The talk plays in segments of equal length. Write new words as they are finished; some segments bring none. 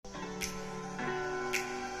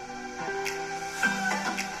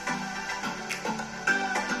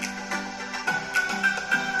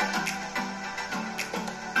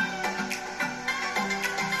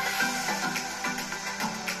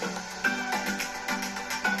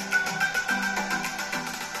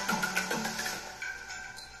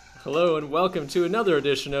Hello and welcome to another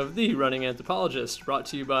edition of The Running Anthropologist, brought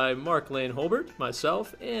to you by Mark Lane Holbert,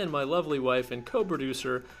 myself, and my lovely wife and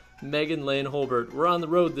co-producer, Megan Lane Holbert. We're on the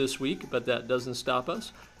road this week, but that doesn't stop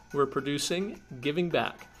us. We're producing Giving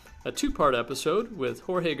Back, a two-part episode with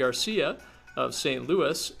Jorge Garcia of St.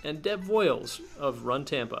 Louis and Deb Voiles of Run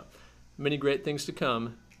Tampa. Many great things to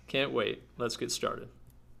come. Can't wait. Let's get started.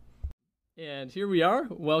 And here we are.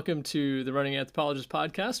 Welcome to the Running Anthropologist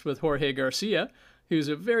podcast with Jorge Garcia, who's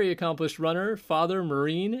a very accomplished runner, father,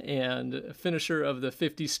 Marine, and finisher of the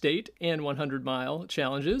 50 state and 100-mile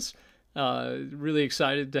challenges. Really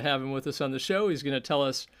excited to have him with us on the show. He's going to tell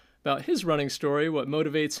us about his running story, what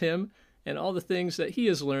motivates him, and all the things that he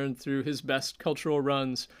has learned through his best cultural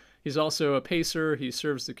runs. He's also a pacer. He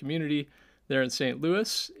serves the community there in St.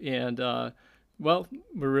 Louis, and well,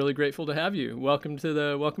 we're really grateful to have you. Welcome to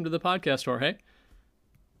the podcast, Jorge.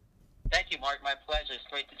 Thank you, Mark. My pleasure. It's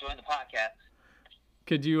great to join the podcast.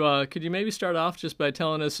 Could you maybe start off just by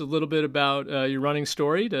telling us a little bit about your running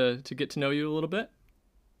story to get to know you a little bit?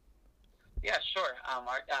 Yeah, sure.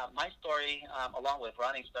 Mark, my story, along with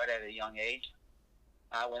running, started at a young age.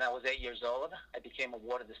 When I was 8 years old, I became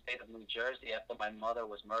awarded the state of New Jersey after my mother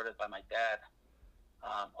was murdered by my dad.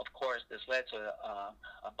 Of course, this led to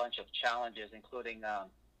a bunch of challenges, including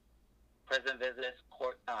prison visits,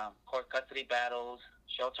 court custody battles,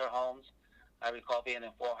 shelter homes. I recall being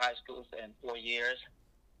in 4 high schools in 4 years.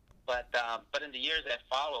 But in the years that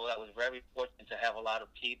followed, I was very fortunate to have a lot of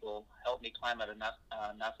people help me climb out a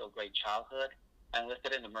not so great childhood. I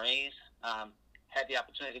enlisted in the Marines, had the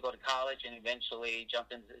opportunity to go to college, and eventually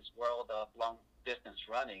jumped into this world of long-distance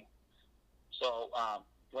running. So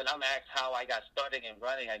when I'm asked how I got started in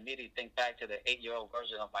running, I immediately think back to the 8-year-old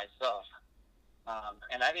version of myself.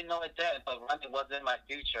 And I didn't know it then, but running was in my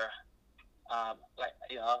future. I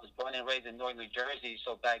was born and raised in Newark, New Jersey,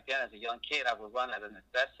 so back then as a young kid, I would run as a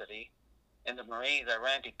necessity. In the Marines, I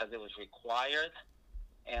ran because it was required.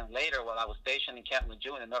 And later, while I was stationed in Camp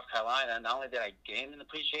Lejeune in North Carolina, not only did I gain an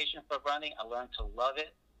appreciation for running, I learned to love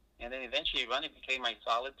it. And then eventually running became my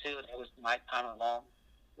solitude. It was my time alone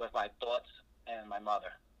with my thoughts and my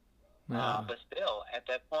mother. Wow. But still, at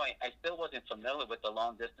that point, I still wasn't familiar with the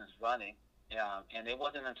long-distance running. And it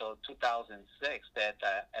wasn't until 2006 that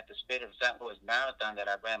at the Spirit of St. Louis Marathon that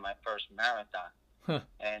I ran my first marathon. Huh.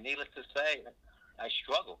 And needless to say, I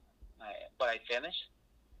struggled, but I finished.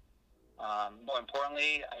 More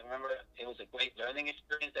importantly, I remember it was a great learning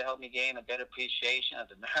experience that helped me gain a better appreciation of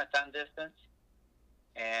the marathon distance.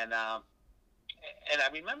 And I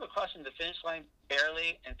remember crossing the finish line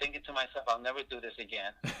barely and thinking to myself, I'll never do this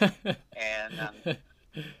again. And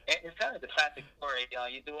it's kind of the classic story.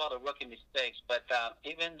 You do all the rookie mistakes, but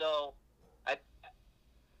even though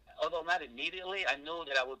although not immediately, I knew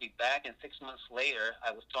that I would be back, and 6 months later,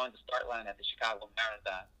 I was throwing the start line at the Chicago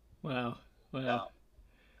Marathon. Wow.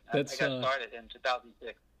 I got started in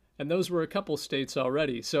 2006. And those were a couple states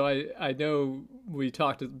already. So I know we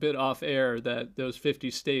talked a bit off air that those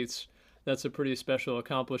 50 states, that's a pretty special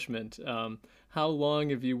accomplishment. How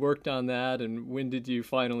long have you worked on that, and when did you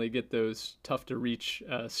finally get those tough-to-reach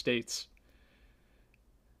states?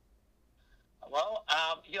 Well,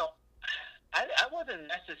 I wasn't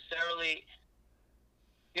necessarily,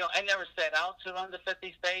 I never set out to run the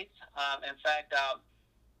 50 states. In fact,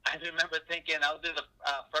 I remember thinking I'll do the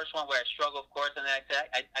first one where I struggled, of course, and then I said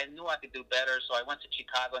I knew I could do better, so I went to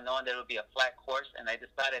Chicago knowing that it would be a flat course, and I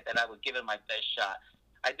decided that I would give it my best shot.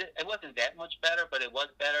 It wasn't that much better, but it was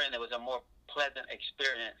better, and it was a more pleasant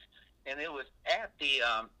experience. And it was at the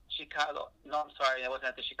it wasn't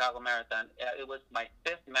at the Chicago Marathon. It was my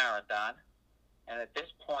 5th marathon, and at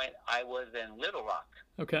this point, I was in Little Rock,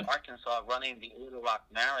 Okay. Arkansas, running the Little Rock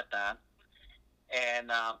Marathon.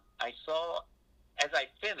 And as I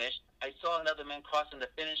finished, I saw another man crossing the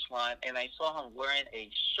finish line, and I saw him wearing a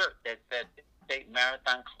shirt that said State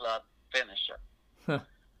Marathon Club Finisher. Huh.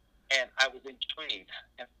 And I was intrigued.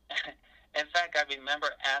 In fact, I remember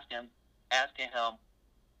asking him,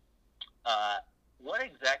 what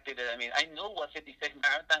exactly did I mean? I knew what 56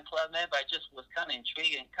 Marathon Club meant, but I just was kind of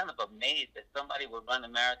intrigued and kind of amazed that somebody would run a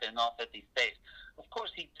marathon in all 50 states. Of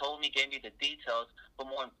course, he told me, gave me the details, but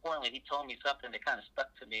more importantly, he told me something that kind of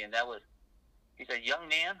stuck to me, and that was, he said, young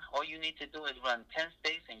man, all you need to do is run 10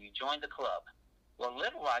 states and you join the club. Well,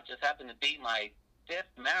 Little Rock just happened to be my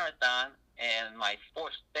 5th marathon and my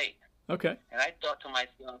 4th state. Okay. And I thought to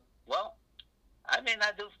myself, well, I may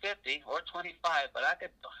not do 50 or 25, but I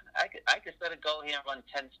could set a goal here and run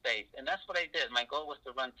 10 states. And that's what I did. My goal was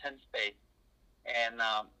to run 10 states. And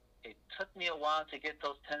it took me a while to get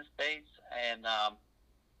those 10 states. And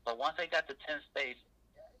but once I got to 10 states,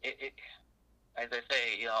 it as I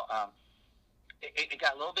say, it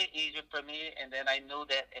got a little bit easier for me, and then I knew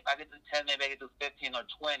that if I could do 10, maybe I could do 15 or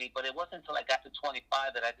 20. But it wasn't until I got to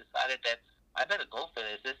 25 that I decided that I better go for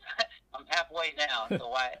this. I'm halfway now, so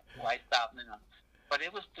why stop now? But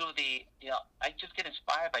it was through I just get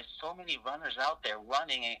inspired by so many runners out there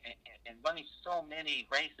running and running so many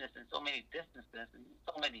races and so many distances in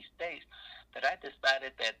so many states that I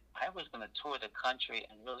decided that I was going to tour the country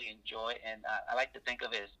and really enjoy. And I like to think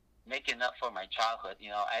of it as making up for my childhood.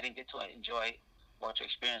 I didn't get to enjoy or to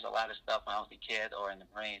experience a lot of stuff when I was a kid or in the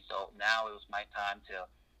Marines. So now it was my time to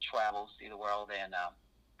travel, see the world, and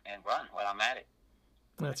run while I'm at it.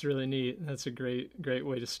 That's really neat. That's a great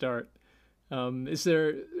way to start. Is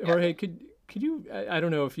there, Jorge, could you, I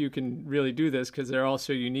don't know if you can really do this because they're all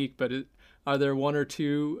so unique, but are there one or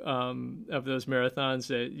two of those marathons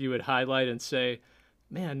that you would highlight and say,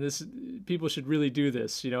 man, people should really do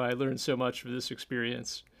this. I learned so much from this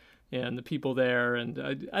experience and the people there.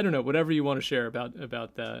 And I don't know, whatever you want to share about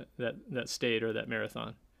that state or that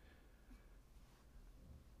marathon.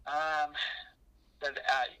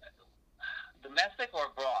 Domestic or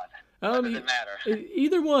abroad? What does it matter?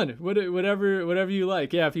 Either one, whatever you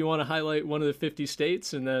like. Yeah, if you want to highlight one of the 50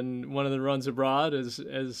 states and then one of the runs abroad, as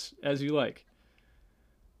you like.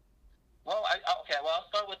 Well, I'll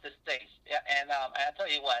start with the states. Yeah, and I'll tell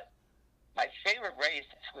you what, my favorite race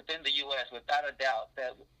within the U.S., without a doubt,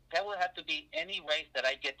 that would have to be any race that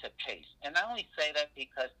I get to pace. And I only say that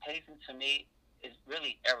because pacing to me is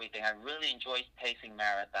really everything. I really enjoy pacing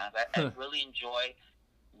marathons. I really enjoy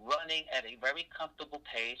running at a very comfortable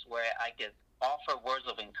pace where I could offer words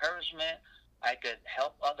of encouragement. I could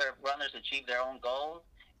help other runners achieve their own goals.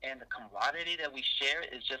 And the camaraderie that we share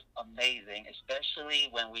is just amazing, especially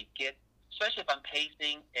if I'm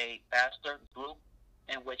pacing a faster group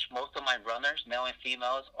in which most of my runners, male and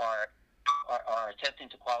females, are attempting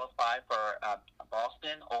to qualify for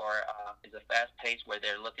Boston or is a fast pace where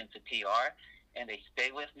they're looking to PR. And they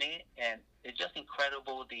stay with me, and it's just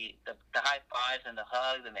incredible the high fives and the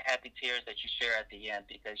hugs and the happy tears that you share at the end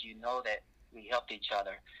because you know that we helped each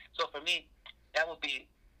other. So for me, that would be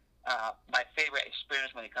my favorite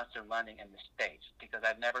experience when it comes to running in the States because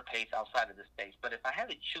I've never paced outside of the States. But if I had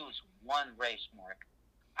to choose one race, Mark,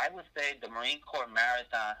 I would say the Marine Corps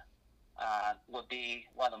Marathon would be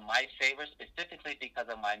one of my favorites, specifically because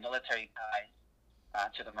of my military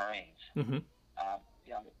ties to the Marines. Mm-hmm.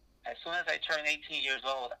 As soon as I turned 18 years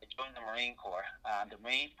old, I joined the Marine Corps. The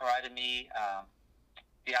Marines provided me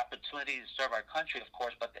the opportunity to serve our country, of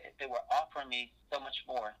course, but they were offering me so much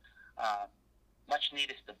more,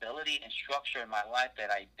 much-needed stability and structure in my life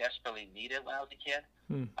that I desperately needed when I was a kid.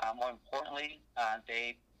 More importantly,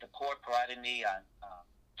 the Corps provided me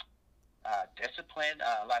discipline,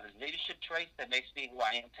 a lot of leadership traits that makes me who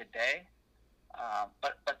I am today.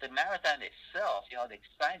 But the marathon itself, the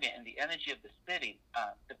excitement and the energy of the city,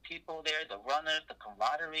 the people there, the runners, the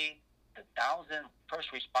camaraderie, the 1,000 first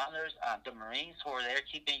responders, the Marines who are there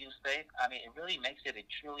keeping you safe. I mean, it really makes it a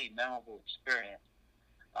truly memorable experience.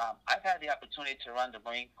 I've had the opportunity to run the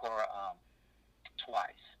Marine Corps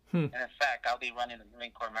twice. And in fact, I'll be running the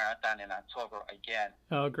Marine Corps Marathon in October again.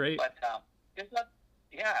 Oh, great. But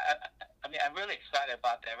I'm really excited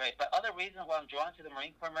about that race. But other reasons why I'm drawn to the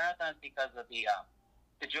Marine Corps Marathon is because of the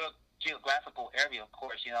geographical area, of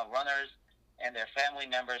course. Runners and their family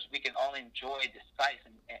members, we can all enjoy the sights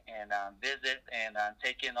and visit and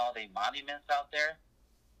take in all the monuments out there.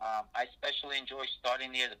 I especially enjoy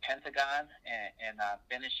starting near the Pentagon and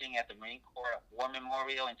finishing at the Marine Corps War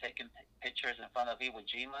Memorial and taking pictures in front of Iwo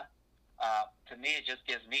Jima. To me, it just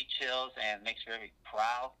gives me chills and makes me very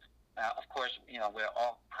proud. Of course, we're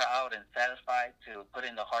all proud and satisfied to put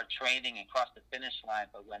in the hard training and cross the finish line.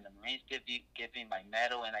 But when the Marines give me my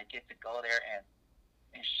medal and I get to go there and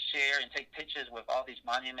share and take pictures with all these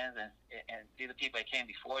monuments and see the people that came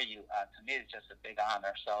before you, to me, it's just a big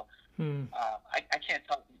honor. So I can't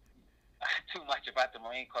talk too much about the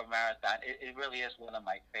Marine Corps Marathon. It really is one of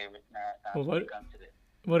my favorite marathons when it comes to this.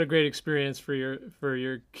 What a great experience for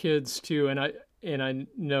your kids too, and I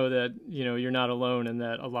know that you're not alone, and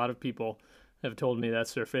that a lot of people have told me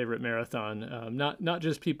that's their favorite marathon. Not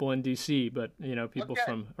just people in DC, but people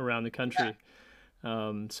from around the country.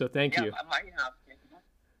 Yeah. So thank you.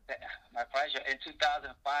 My pleasure. In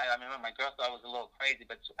 2005, I remember my girl thought I was a little crazy,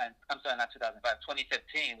 but I'm sorry, not 2005.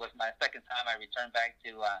 2015 was my second time I returned back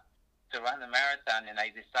to run the marathon, and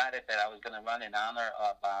I decided that I was going to run in honor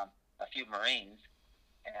of a few Marines,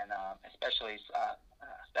 and especially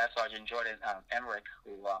Staff Sergeant Jordan Emmerich,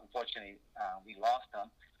 who unfortunately we lost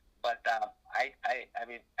him. But I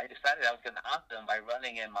decided I was going to honor them by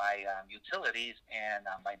running in my utilities and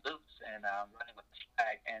my boots and running with the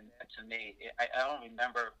flag. And to me, I don't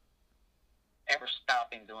remember ever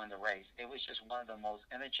stopping during the race. It was just one of the most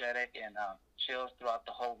energetic and chills throughout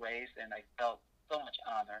the whole race, and I felt so much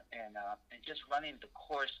honor. And just running the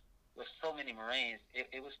course with so many Marines,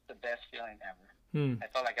 it was the best feeling ever. I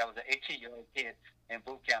felt like I was an 18-year-old kid in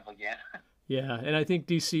boot camp again. Yeah, and I think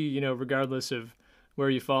DC, regardless of where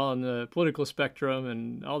you fall on the political spectrum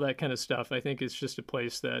and all that kind of stuff, I think it's just a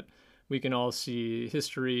place that we can all see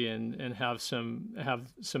history and have some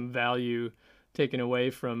value taken away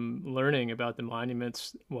from learning about the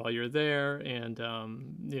monuments while you're there, and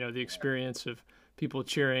the experience of people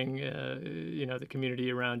cheering, the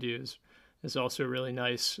community around you is also really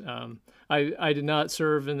nice. I did not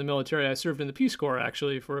serve in the military. I served in the Peace Corps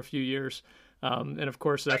actually for a few years, and of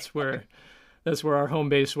course that's where our home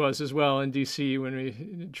base was as well in DC when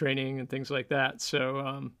we training and things like that.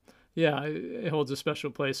 So yeah, it holds a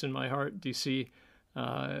special place in my heart, DC.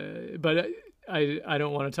 But I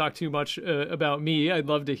don't want to talk too much about me. I'd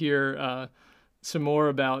love to hear some more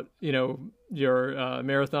about your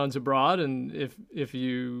marathons abroad, and if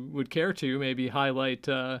you would care to maybe highlight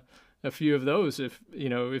a few of those. If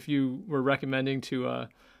you were recommending to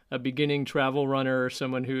a beginning travel runner or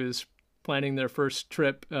someone who is planning their first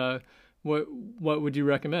trip, what would you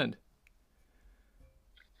recommend?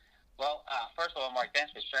 Well, first of all, Mark,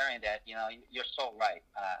 thanks for sharing that. You're so right.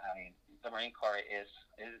 I mean, the Marine Corps is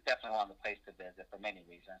definitely one of the places to visit for many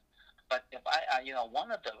reasons. But if I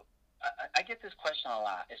get this question a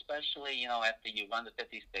lot, especially, after you run the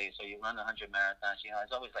 50 states or you run the 100 marathons,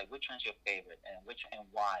 it's always like, which one's your favorite and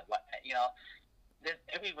why?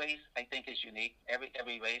 Every race I think is unique.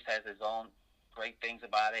 Every race has its own great things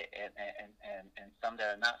about it and some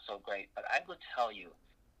that are not so great. But I would tell you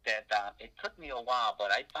that it took me a while,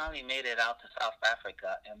 but I finally made it out to South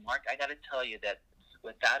Africa. And Mark, I got to tell you that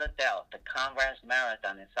without a doubt, the Comrades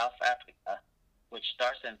Marathon in South Africa, which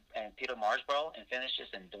starts in Pietermaritzburg and finishes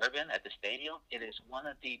in Durban at the stadium, it is one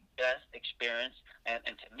of the best experience, and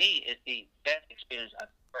to me, it's the best experience I've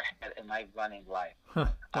ever had in my running life.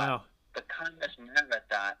 Wow. The Comrades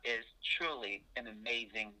Marathon is truly an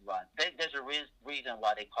amazing run. There's a reason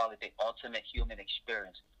why they call it the ultimate human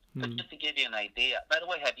experience. But just to give you an idea, by the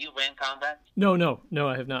way, have you ran Comrades? No,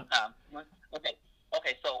 I have not.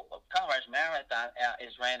 Okay, so Comrades Marathon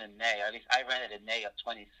is ran in May, or at least I ran it in May of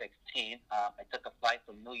 2016. I took a flight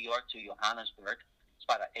from New York to Johannesburg. It's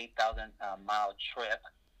about an 8,000-mile trip.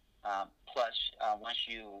 Plus, once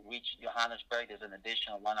you reach Johannesburg, there's an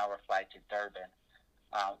additional 1-hour flight to Durban.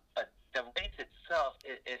 But the race itself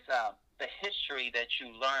is the history that you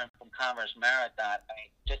learn from Comrades Marathon. I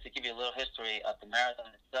mean, just to give you a little history of the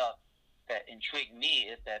marathon itself, that intrigued me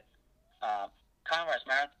is that Comrades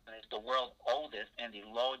Marathon is the world's oldest and the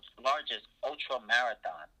largest ultra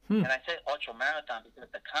marathon. And I say ultra marathon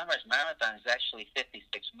because the Comrades Marathon is actually 56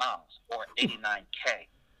 miles or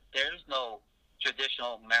 89K. There is no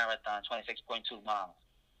traditional marathon, 26.2 miles.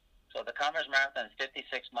 So the Comrades Marathon is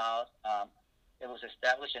 56 miles. It was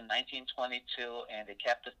established in 1922, and it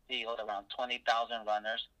kept the field around 20,000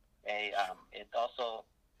 runners. It also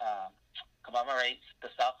commemorates the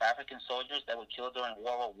South African soldiers that were killed during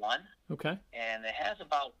World War I. Okay. And it has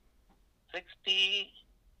about 60,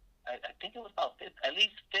 I think it was about at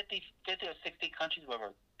least 50 or 60 countries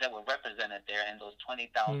that were represented there in those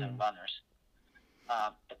 20,000 runners.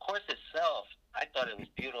 The course itself, I thought it was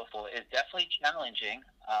beautiful. It's definitely challenging.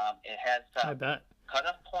 It has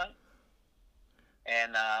cut-off point.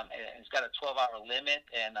 And it's got a 12-hour limit,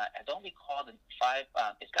 and I don't recall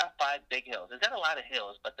it's got 5 big hills. It's got a lot of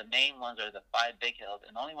hills, but the main ones are the 5 big hills,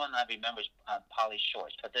 and the only one I remember is Polly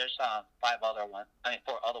Shores. But there's 4 other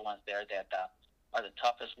ones there that are the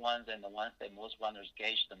toughest ones and the ones that most runners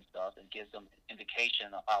gauge themselves and gives them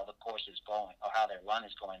indication of how the course is going or how their run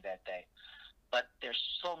is going that day. But there's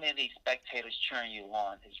so many spectators cheering you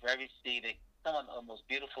on. It's very scenic, some of the most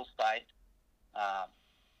beautiful sights.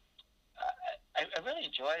 I really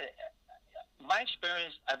enjoyed it. My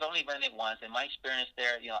experience, I've only run it once, and my experience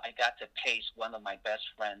there, I got to pace one of my best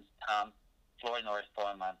friends, Tom Flournoy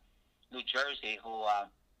from New Jersey, who,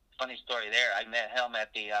 funny story there, I met him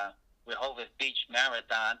at the Rehoboth Beach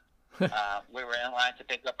Marathon. We were in line to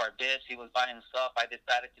pick up our bibs. He was by himself. I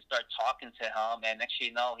decided to start talking to him, and next thing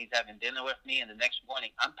you know, he's having dinner with me, and the next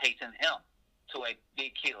morning, I'm pacing him to a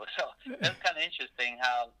big hill. So that's kind of interesting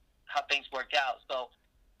how things work out. So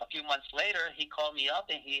a few months later, he called me up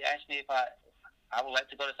and he asked me if I would like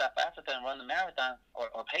to go to South Africa and run the marathon or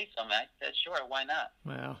pace him. I said, sure, why not?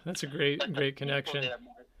 Wow, that's a great connection.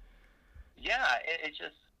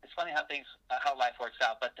 It's funny how life works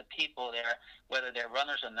out. But the people there, whether they're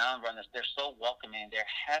runners or non-runners, they're so welcoming. They're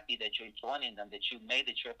happy that you're joining them, that you made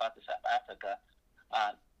the trip out to South Africa.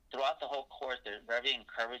 throughout the whole course, they're very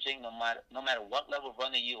encouraging. No matter what level of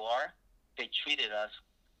runner you are, they treated us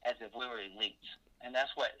as if we were elites. And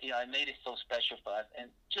that's what, it made it so special for us.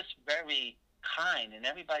 And just very kind, and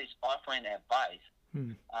everybody's offering advice.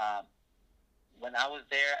 When I was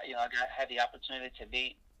there, I had the opportunity to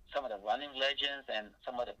meet some of the running legends and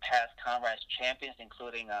some of the past Conrad's champions,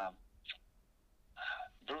 including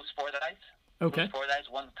Bruce Fordyce. Okay. Bruce Fordyce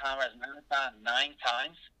won Conrad's marathon 9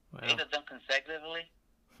 times, Wow. 8 of them consecutively.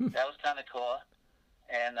 That was kind of cool.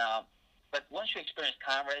 And but once you experience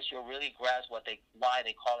Conrad's, you'll really grasp why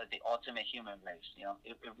they call it the ultimate human race.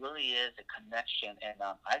 It really is a connection. And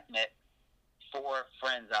I've met 4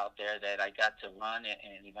 friends out there that I got to run,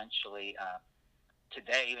 and eventually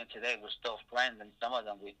even today, we're still friends. And some of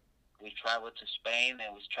them we traveled to Spain,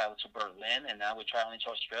 and we traveled to Berlin, and now we're traveling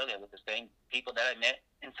to Australia with the same people that I met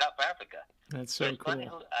in South Africa. That's so it's cool. funny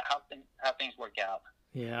how things work out.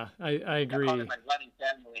 Yeah, I agree. I call it my running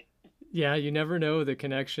family. Yeah, you never know, the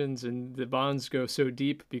connections and the bonds go so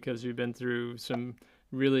deep because you've been through some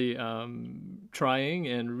really trying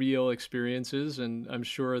and real experiences. And I'm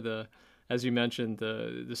sure as you mentioned,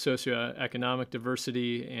 the socioeconomic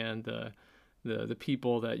diversity and the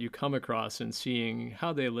people that you come across and seeing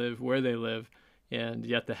how they live, where they live, and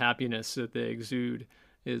yet the happiness that they exude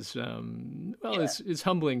is it's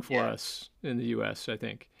humbling for us in the U.S., I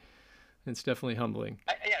think. It's definitely humbling.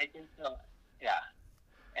 I think so. Yeah.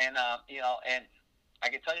 And, and I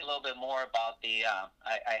can tell you a little bit more about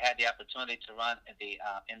I had the opportunity to run in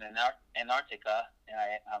Antarctica, and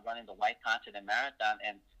I'm running the White Continent Marathon.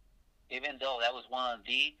 And even though that was one of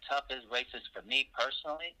the toughest races for me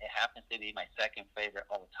personally, it happens to be my second favorite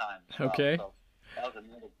all the time. Okay. So that was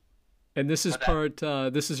another. And this is part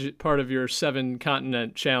of your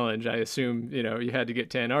 7-continent challenge. I assume, you had to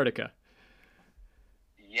get to Antarctica.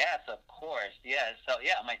 Yes, of course. Yes. So,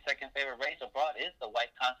 my second favorite race abroad is the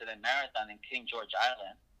White Continent Marathon in King George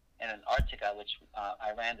Island in Antarctica, which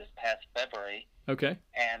I ran this past February. Okay.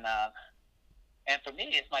 And for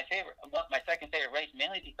me, it's my second favorite race,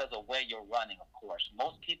 mainly because of where you're running, of course.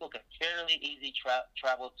 Most people can fairly easily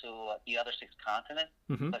travel to the other 6 continents,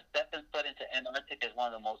 but stepping foot into Antarctica is one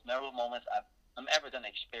of the most memorable moments I'm ever going to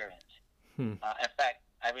experience. In fact,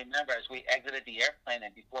 I remember as we exited the airplane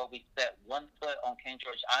and before we set one foot on King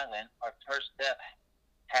George Island, our first step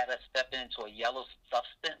had us step into a yellow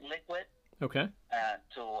substance liquid. Okay.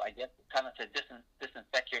 To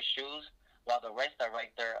disinfect your shoes, while the racer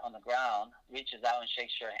right there on the ground reaches out and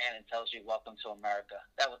shakes your hand and tells you, "Welcome to America."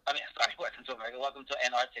 Welcome to America. Welcome to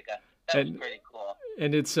Antarctica. That was pretty cool.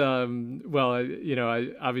 And it's I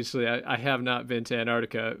have not been to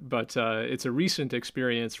Antarctica, but it's a recent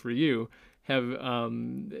experience for you.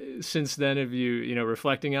 Since then, have you,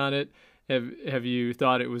 reflecting on it, have you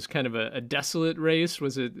thought it was kind of a desolate race?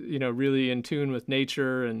 Was it, really in tune with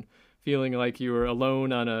nature and feeling like you were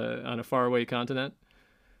alone on a faraway continent?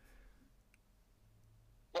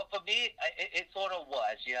 Well, for me, it sort of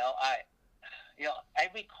was. I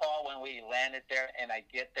recall when we landed there, and I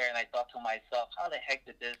get there, and I thought to myself, how the heck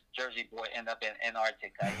did this Jersey boy end up in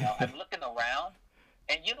Antarctica? I'm looking around,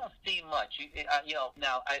 and you don't see much.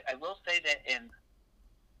 Now I will say that in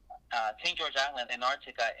King George Island,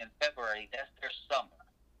 Antarctica, in February, that's their summer.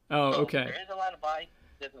 Oh, so okay. There is a lot of ice.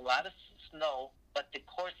 There's a lot of snow, but the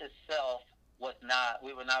course itself was not.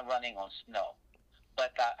 We were not running on snow.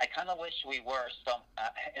 But I kind of wish we were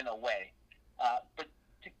in a way. But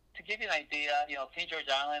to give you an idea, King George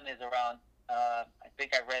Island is around, I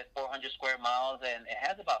think I read 400 square miles, and it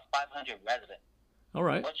has about 500 residents. All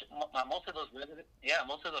right. Most of those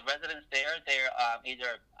residents there, they're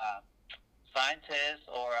either scientists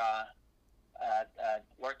or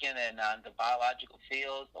working in the biological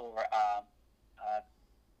fields or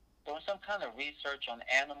doing some kind of research on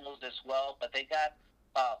animals as well. But they got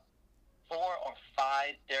 4 or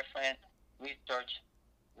 5 different research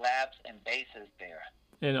labs and bases there.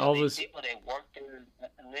 And so all these this people, they work there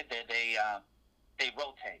and live there. They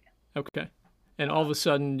rotate. Okay. And all of a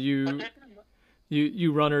sudden,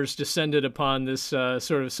 you runners descended upon this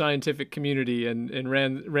sort of scientific community and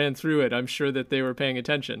ran through it. I'm sure that they were paying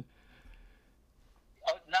attention.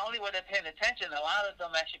 Not only were they paying attention, a lot of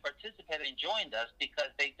them actually participated and joined us because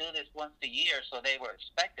they do this once a year, so they were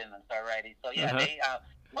expecting us already. So they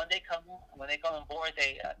when they come on board,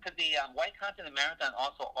 because the White Continent Marathon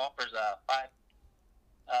also offers a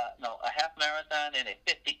half marathon and a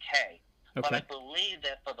 50K. Okay. But I believe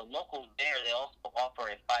that for the locals there, they also offer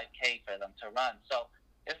a 5K for them to run. So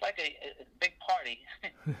it's like a big party,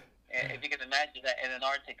 if you can imagine that, in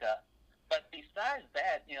Antarctica. But besides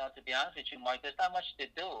that, to be honest with you, Mark, there's not much to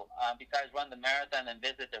do besides run the marathon and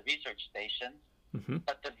visit the research stations. Mm-hmm.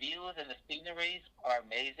 but the views and the sceneries are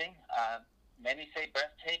amazing. Many say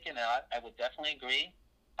breathtaking, and I would definitely agree.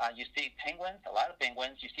 You see penguins, a lot of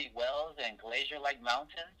penguins. You see whales and glacier-like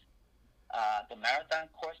mountains. The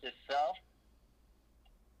marathon course itself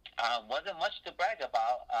wasn't much to brag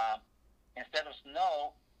about. Instead of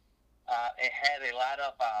snow, it had a lot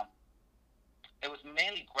of, it was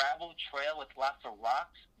mainly gravel trail with lots of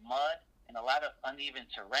rocks, mud, and a lot of uneven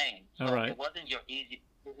terrain. So All right. it wasn't your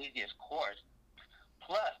easiest course.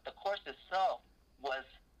 Plus, the course itself was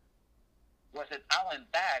an out and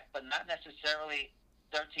back, but not necessarily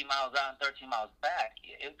 13 miles out and 13 miles back.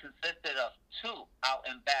 It consisted of 2 out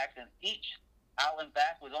and backs, and each out and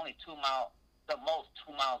back was only 2 miles, the most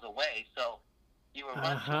 2 miles away. So you would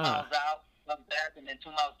run 2 miles out, come back, and then 2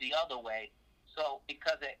 miles the other way. So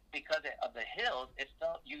because of the hills, it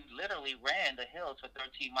felt you literally ran the hills for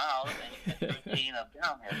 13 miles, and you did 13 of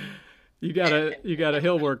downhill. You got a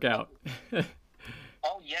hill workout.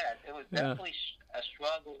 Oh yes, it was definitely a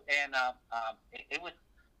struggle, and it was,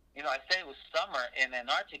 I say it was summer in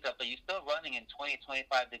Antarctica, but you're still running in 20,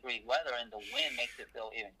 25-degree weather, and the wind makes it feel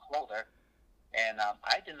even colder. And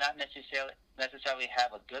I did not necessarily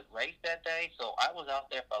have a good race that day, so I was out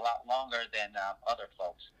there for a lot longer than other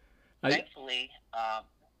folks. Thankfully,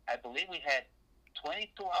 I believe we had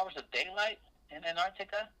 22 hours of daylight in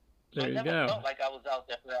Antarctica. So there you I never go. felt like I was out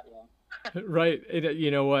there for that long. Right. You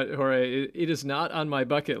know what, Jorge? It is not on my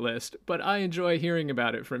bucket list, but I enjoy hearing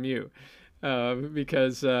about it from you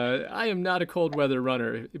because I am not a cold weather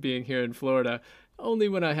runner, being here in Florida, only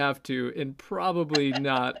when I have to, and probably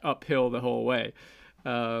not uphill the whole way.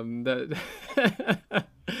 But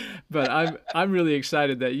I'm really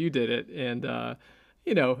excited that you did it, and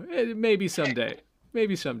maybe someday.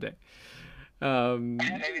 Maybe someday.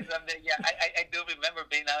 Maybe someday, yeah. I do remember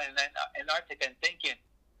being out in Antarctica and thinking,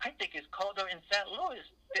 I think it's colder in St. Louis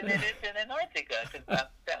than it is in Antarctica, because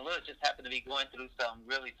St. Louis just happened to be going through some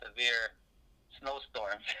really severe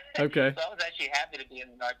snowstorms. Okay. So I was actually happy to be in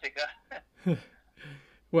Antarctica.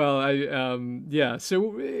 Well,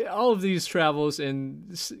 so all of these travels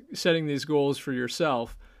and setting these goals for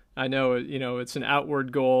yourself, I know, it's an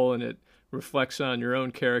outward goal and it reflects on your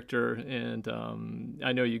own character. And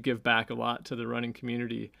I know you give back a lot to the running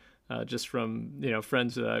community, just from,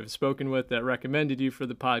 friends that I've spoken with that recommended you for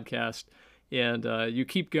the podcast. And you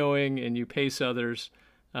keep going and you pace others,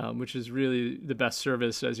 which is really the best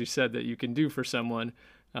service, as you said, that you can do for someone.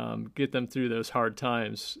 Get them through those hard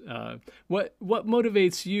times. What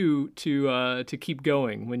motivates you to keep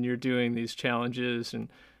going when you're doing these challenges and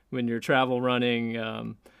when you're travel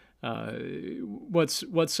running?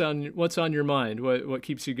 What's on your mind? What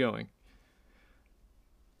keeps you going?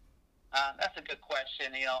 That's a good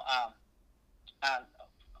question.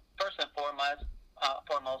 First and foremost,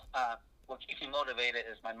 what keeps me motivated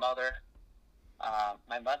is my mother.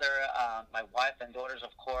 My wife and daughters,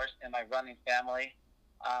 of course, and my running family.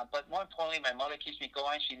 But more importantly, my mother keeps me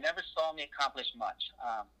going. She never saw me accomplish much.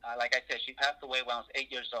 Like I said, she passed away when I was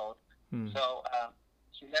 8 years old. So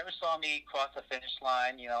she never saw me cross the finish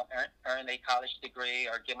line, earn a college degree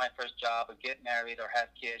or get my first job or get married or have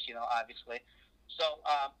kids, obviously. So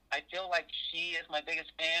I feel like she is my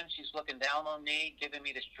biggest fan. She's looking down on me, giving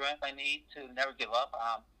me the strength I need to never give up.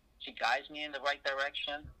 She guides me in the right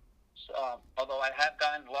direction. So, although I have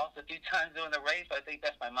gotten lost a few times during the race, I think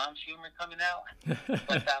that's my mom's humor coming out.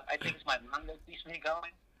 But I think it's my mom that keeps me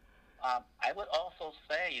going. I would also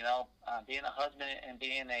say, being a husband and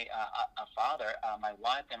being a father, my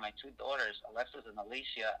wife and my 2 daughters, Alexis and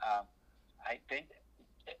Alicia, I think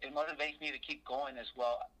it motivates me to keep going as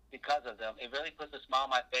well because of them. It really puts a smile on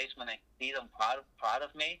my face when I see them proud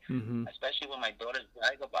of me, especially when my daughters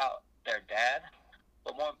brag about their dad.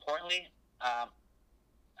 But more importantly,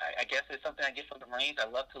 I guess it's something I get from the Marines. I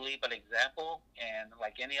love to lead by example, and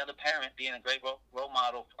like any other parent, being a great role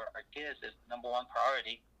model for our kids is the number one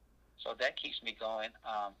priority. So that keeps me going.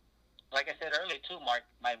 Like I said earlier too, Mark,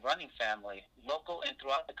 my running family, local and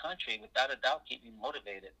throughout the country, without a doubt, keep me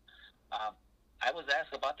motivated. I was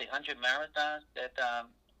asked about the 100 marathons that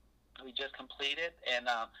we just completed, and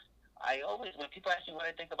I always, when people ask me what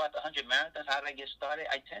I think about the 100 marathons, how did I get started,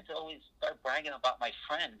 I tend to always start bragging about my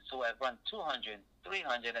friends who have run 200,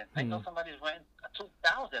 300, and I know somebody's run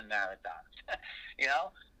 2,000 marathons,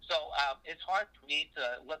 So it's hard for me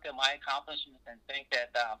to look at my accomplishments and think that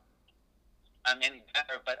I'm any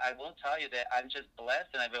better, but I will tell you that I'm just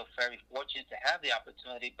blessed and I feel very fortunate to have the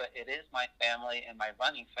opportunity, but it is my family and my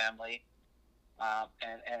running family.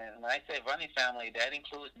 And when I say running family, that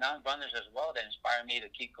includes non-runners as well that inspire me to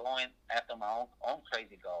keep going after my own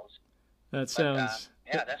crazy goals. That sounds...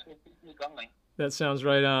 that's what keeps me going. That sounds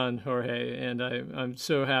right on, Jorge, and I'm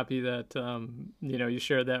so happy that you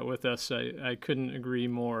shared that with us. I couldn't agree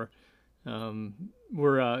more.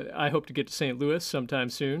 I hope to get to St. Louis sometime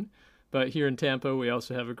soon, but here in Tampa we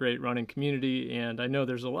also have a great running community, and I know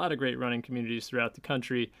there's a lot of great running communities throughout the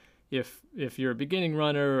country. If you're a beginning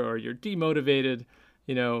runner or you're demotivated,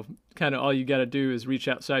 kind of all you got to do is reach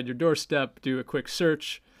outside your doorstep, do a quick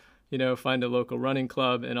search, find a local running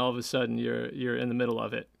club, and all of a sudden you're in the middle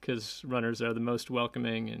of it, because runners are the most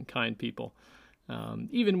welcoming and kind people,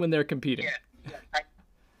 even when they're competing. I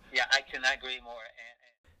cannot agree more.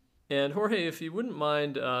 And Jorge, if you wouldn't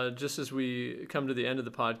mind, just as we come to the end of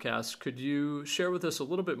the podcast, could you share with us a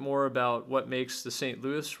little bit more about what makes the St.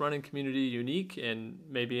 Louis running community unique, and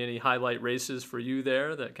maybe any highlight races for you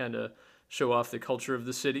there that kind of show off the culture of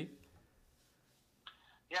the city?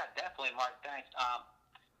 Yeah, definitely, Mark. Thanks.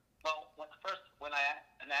 Well, when I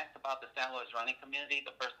asked about the St. Louis running community,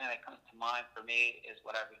 the first thing that comes to mind for me is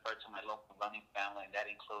what I refer to my local running family, and that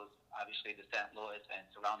includes obviously the St. Louis and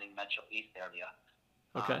surrounding Metro East area.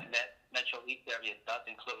 Okay. And that Metro East area does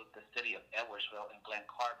include the city of Edwardsville and Glen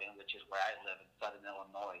Carbon, which is where I live in southern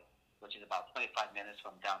Illinois, which is about 25 minutes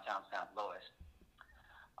from downtown St. Louis.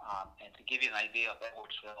 And to give you an idea of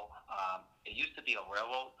Edwardsville, it used to be a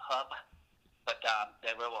railroad hub, but that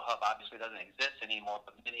railroad hub obviously doesn't exist anymore,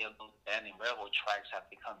 but many of those abandoned railroad tracks have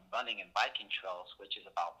become running and biking trails, which is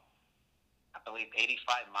about, I believe,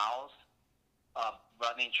 85 miles of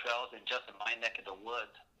running trails in just in my neck of the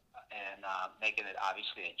woods, and making it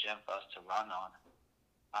obviously a gym for us to run on.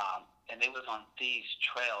 And it was on these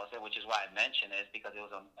trails, which is why I mention it, because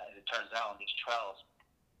it turns out on these trails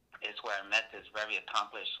is where I met this very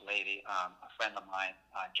accomplished lady, a friend of mine,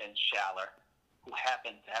 Jen Schaller, who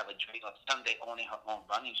happened to have a dream of someday owning her own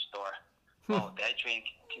running store. Well, that dream,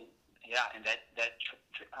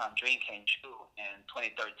 dream came true in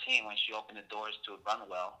 2013 when she opened the doors to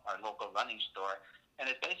Runwell, our local running store. And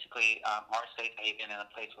it's basically our safe haven and a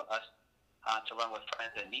place for us to run with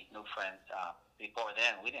friends and meet new friends. Before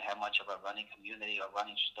then, we didn't have much of a running community or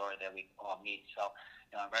running store that we all meet. So,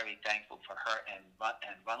 I'm very thankful for her and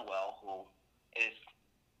Runwell, who is,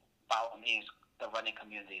 by all means, the running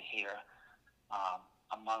community here.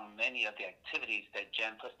 Among many of the activities that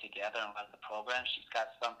Jen puts together and runs the program, she's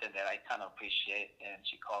got something that I kind of appreciate, and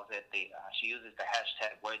she calls it she uses the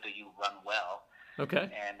hashtag "Where Do You Run Well?"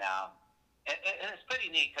 Okay. And it's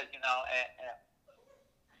pretty neat because, it's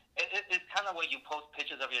kind of where you post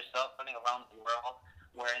pictures of yourself running around the world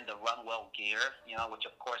wearing the Runwell gear, which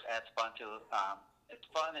of course adds fun to, it's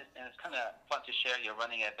fun and it's kind of fun to share your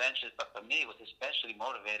running adventures. But for me, it was especially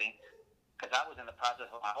motivating because I was in the process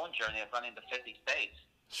of my own journey of running the 50 states.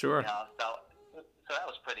 Sure. So that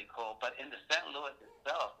was pretty cool. But in the St. Louis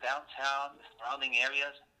itself, downtown, the surrounding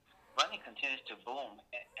areas, running continues to boom,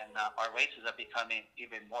 and our races are becoming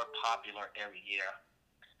even more popular every year.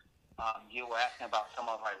 You were asking about some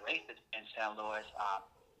of our races in St. Louis.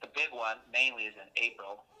 The big one mainly is in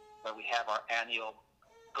April, where we have our annual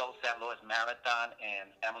Go St. Louis Marathon and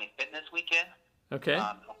Family Fitness Weekend. Okay.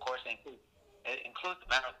 Of course, it includes the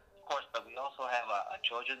marathon, of course, but we also have a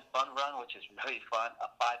children's fun run, which is really fun, a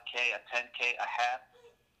 5K, a 10K, a half,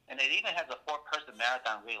 and it even has a 4-person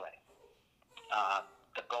marathon relay.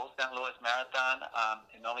 The Go St. Louis Marathon,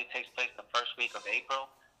 it normally takes place the first week of April.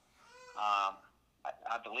 I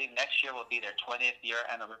believe next year will be their 20th year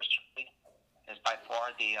anniversary. It's by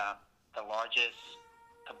far the largest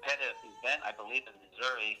competitive event, I believe, in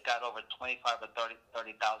Missouri. It's got over 25 or 30,000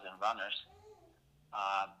 runners.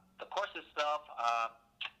 The course itself,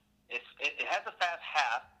 it has a fast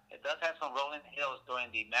half. It does have some rolling hills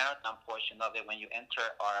during the marathon portion of it. When you enter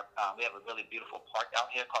we have a really beautiful park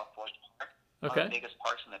out here called Forest Park. Okay. One of the biggest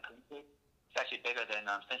parks in the country. It's actually bigger than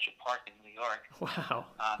Central Park in New York. Wow.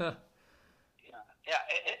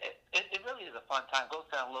 It really is a fun time. Go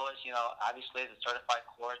St. Louis, obviously is a certified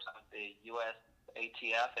course of the US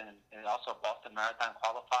ATF and also Boston Marathon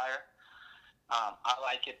qualifier. I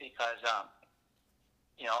like it because,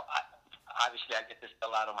 obviously I get to see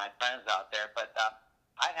a lot of my friends out there, but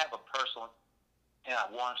I have a personal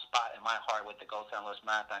warm spot in my heart with the Go St. Louis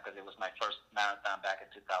Marathon because it was my first marathon back in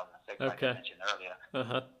 2006, like I mentioned earlier.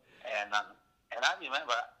 Uh-huh. And I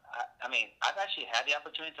remember, I've actually had the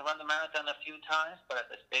opportunity to run the marathon a few times, but as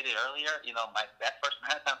I stated earlier, that first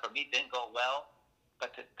marathon for me didn't go well.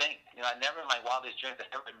 But to think, I never in my wildest dreams had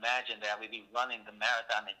ever imagined that I would be running the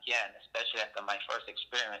marathon again, especially after my first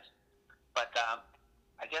experience. But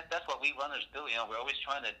I guess that's what we runners do. We're always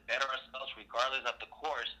trying to better ourselves regardless of the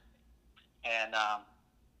course. And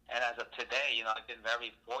as of today, I've been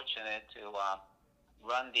very fortunate to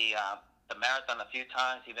run the marathon a few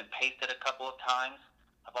times, even paced it a couple of times.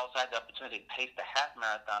 I've also had the opportunity to pace the half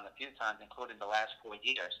marathon a few times, including the last 4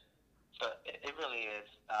 years. So it really is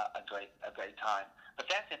a great time. But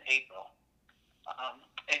that's in April.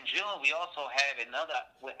 In June, we also have a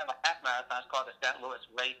half marathon. It's called the St. Louis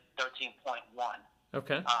Race 13.1.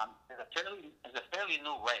 Okay. It's a fairly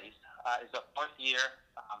new race. It's the fourth year.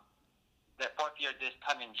 The fourth year this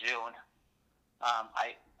coming June.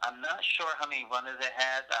 I'm not sure how many runners it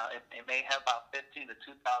has. It may have about 15 to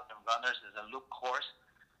 2,000 runners. It's a loop course.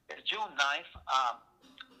 It's June 9th.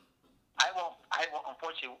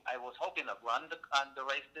 Unfortunately, I was hoping to run the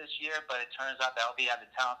race this year, but it turns out that I'll be out of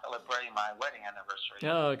town celebrating my wedding anniversary.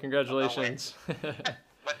 Oh, congratulations.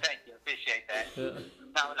 But thank you. Appreciate that. Yeah.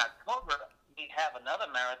 Now, in October, we have another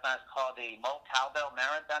marathon. It's called the Mo Cowbell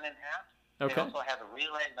Marathon in half. Okay. They also have a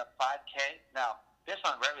relay and a 5K. Now, this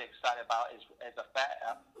one I'm very excited about is a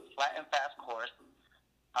flat and fast course.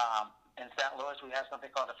 In St. Louis, we have something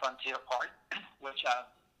called the Frontier Park, which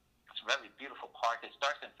it's a very beautiful park. It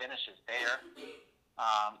starts and finishes there.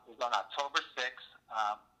 It's on October 6th.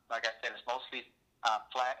 Like I said, it's mostly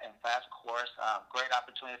flat and fast course. Great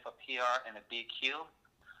opportunity for PR and a BQ.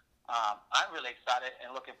 I'm really excited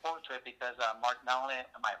and looking forward to it because, Mark, not only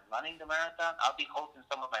am I running the marathon, I'll be hosting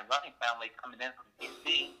some of my running family coming in from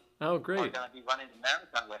D.C. Oh, great. Who are going to be running the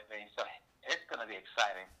marathon with me. So it's going to be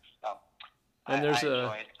exciting. So and I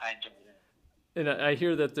enjoyed it. And I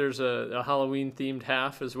hear that there's a Halloween-themed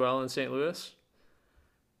half as well in St. Louis?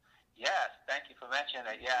 Yes, thank you for mentioning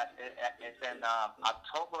it. Yeah, it's in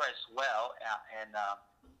October as well. And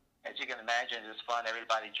as you can imagine, it's fun,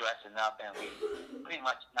 everybody dressing up. And we pretty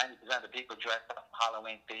much 90% of the people dressed up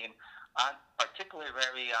Halloween theme. I'm particularly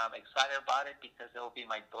very excited about it because it will be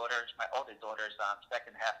my older daughter's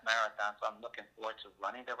second half marathon. So I'm looking forward to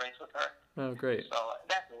running the race with her. Oh, great! So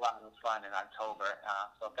that's a lot of fun in October.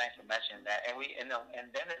 So thanks for mentioning that. And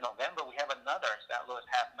then in November we have another St. Louis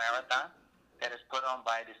half marathon that is put on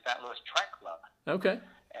by the St. Louis Track Club. Okay.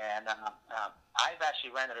 And I've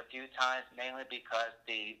actually ran it a few times, mainly because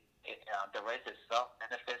the race itself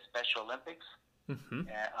benefits Special Olympics. Mm-hmm.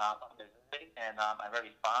 And I'm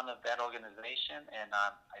very fond of that organization, and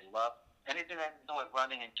I love anything that has to do with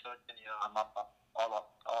running and children. I'm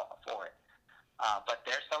all for it. But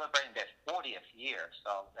they're celebrating their 40th year,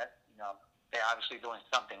 so that's they're obviously doing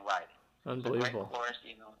something right. Unbelievable. It's a great course,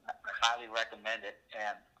 I highly recommend it.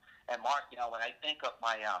 And Mark, when I think of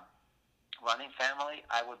my running family,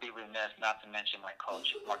 I would be remiss not to mention my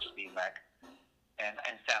coach, Mark Spivak, and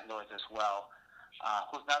St. Louis as well.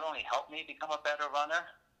 Who's not only helped me become a better runner,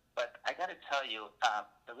 but I got to tell you,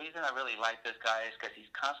 the reason I really like this guy is because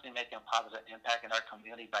he's constantly making a positive impact in our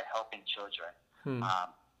community by helping children,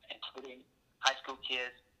 including high school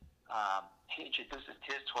kids. He introduces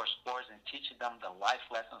kids to our sports and teaches them the life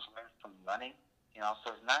lessons learned from running.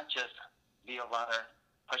 So it's not just be a runner,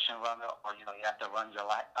 push and runner, or you have to run your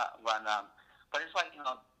life, but it's like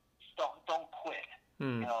don't quit.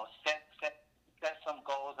 Set some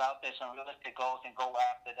goals out there, some realistic goals, and go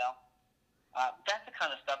after them. That's the kind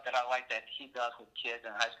of stuff that I like that he does with kids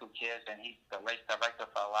and high school kids, and he's the race director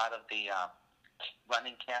for a lot of the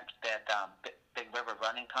running camps that Big River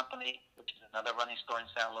Running Company, which is another running store in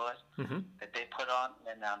St. Louis, that they put on,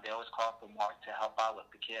 and they always call for Mark to help out with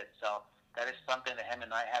the kids. So that is something that him and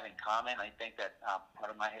I have in common. I think that part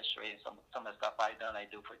of my history and some of the stuff I've done, I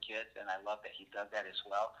do for kids, and I love that he does that as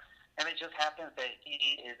well. And it just happens that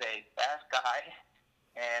he is a fast guy,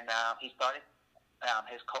 and he started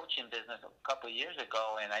his coaching business a couple of years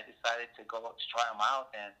ago, and I decided to go to try him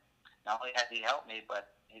out. And not only has he helped me,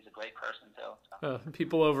 but he's a great person too. So.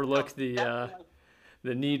 People overlook the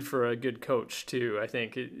need for a good coach too. I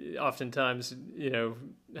think oftentimes,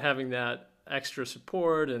 having that extra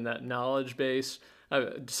support and that knowledge base.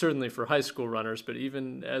 Certainly for high school runners, but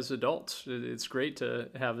even as adults, it's great to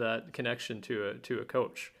have that connection to a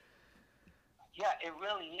coach. Yeah, it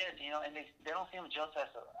really is, and they don't see him just as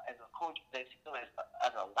a coach, they see him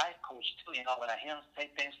as a life coach too, when I hear him say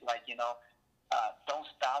things like, don't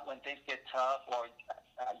stop when things get tough, or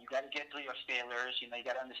you got to get through your failures, you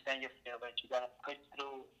got to understand your failures, you got to push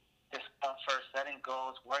through discomfort, setting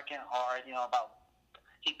goals, working hard,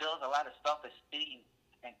 he builds a lot of self-esteem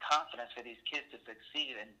and confidence for these kids to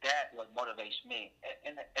succeed, and that's what motivates me.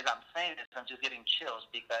 And as I'm saying this, I'm just getting chills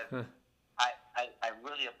because I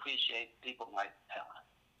really appreciate people like him.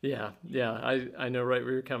 Yeah, I know right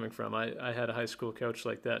where you're coming from. I had a high school coach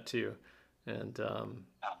like that too, and I'm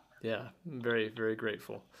very, very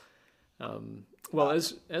grateful. Well,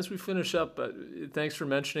 as we finish up, thanks for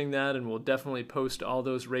mentioning that, and we'll definitely post all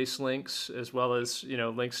those race links as well as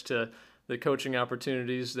links to the coaching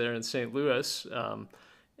opportunities there in St. Louis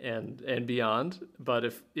and beyond. But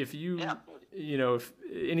if you if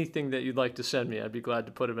anything that you'd like to send me, I'd be glad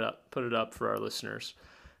to put it up for our listeners.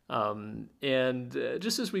 And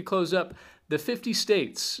just as we close up, the 50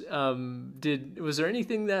 states, was there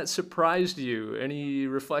anything that surprised you? Any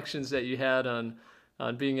reflections that you had on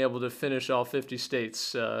being able to finish all 50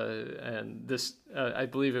 states? And this, I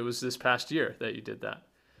believe it was this past year that you did that.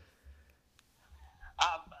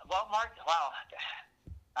 Well, Mark, wow,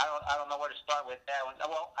 I don't know where to start with that one.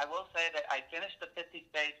 Well, I will say that I finished the 50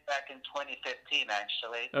 states back in 2015,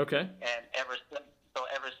 actually. Okay. And ever since,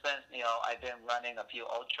 I've been running a few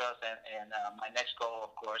ultras, and my next goal,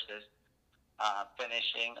 of course, is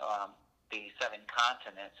finishing the 7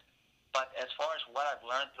 continents. But as far as what I've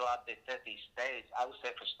learned throughout the 50 states, I would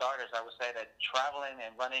say, for starters, I would say that traveling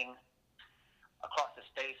and running across the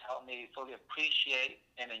states helped me fully appreciate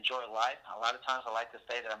and enjoy life. A lot of times I like to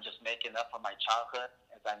say that I'm just making up for my childhood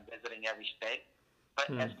as I'm visiting every state. But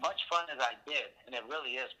as much fun as I did, and it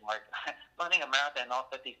really is, Mark, running a marathon in all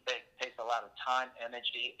 50 states takes a lot of time,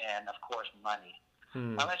 energy, and, of course, money.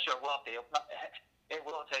 Unless you're wealthy, it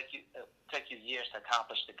will take you years to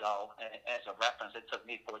accomplish the goal. And as a reference, it took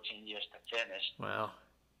me 14 years to finish. Wow.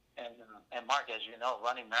 And Mark, as you know,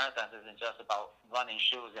 running marathons isn't just about running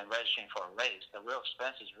shoes and registering for a race. The real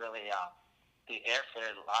expense is really the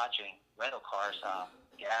airfare, lodging, rental cars,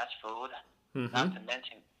 gas, food, not to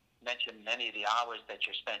mention many of the hours that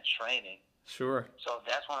you spent training. Sure. So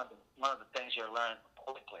that's one of the things you learn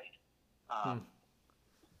quickly.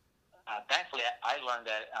 Thankfully, I learned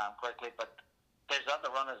that quickly, but there's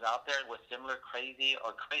other runners out there with similar crazier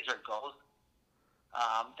goals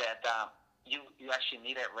that you actually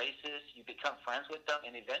meet at races. You become friends with them,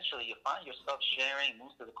 and eventually you find yourself sharing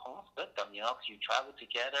most of the costs with them, because you travel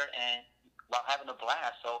together and while having a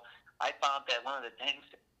blast. So I found that one of the things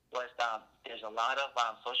was there's a lot of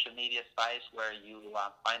social media sites where you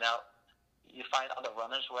find other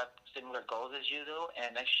runners who have similar goals as you do,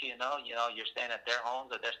 and next thing you know, you're staying at their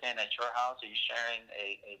homes, or they're staying at your house, or you're sharing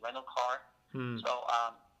a rental car. So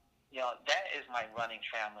that is my running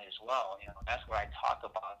family as well. That's where I talk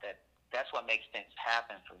about that. That's what makes things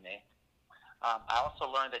happen for me. I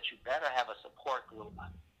also learned that you better have a support group,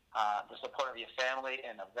 the support of your family,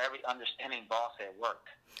 and a very understanding boss at work.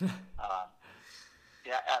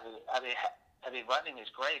 Running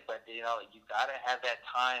is great, but you gotta have that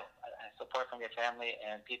time and support from your family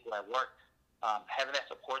and people at work. Having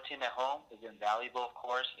that support team at home is invaluable, of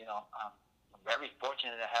course. I'm very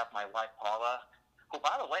fortunate to have my wife Paula, who,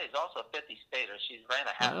 by the way, is also a 50-stater. She's ran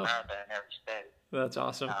a half marathon in every state. That's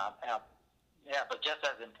awesome. But just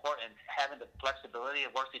as important, having the flexibility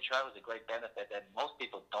of work to travel is a great benefit that most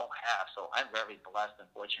people don't have. So I'm very blessed and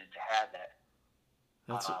fortunate to have that.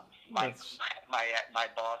 My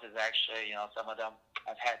boss is actually, some of them,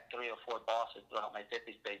 I've had 3 or 4 bosses throughout my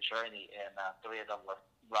 50-state journey, and 3 of them were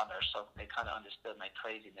runners, so they kind of understood my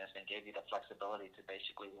craziness and gave me the flexibility to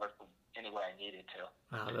basically work from anywhere I needed to.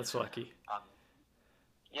 Wow, that's lucky.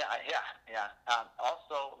 Yeah.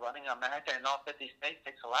 Also, running a marathon in all 50 states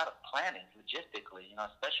takes a lot of planning logistically,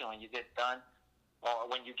 especially when you get done or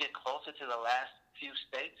when you get closer to the last few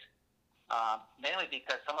states, mainly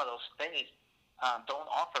because some of those states don't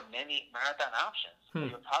offer many marathon options. So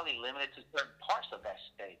you're probably limited to certain parts of that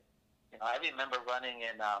state. I remember running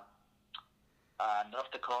in North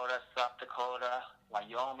Dakota, South Dakota,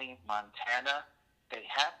 Wyoming, Montana. They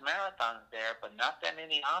have marathons there, but not that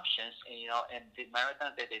many options. And the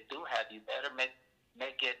marathons that they do have, you better make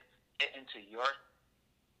it fit into your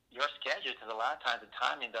schedule, because a lot of times the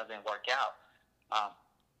timing doesn't work out.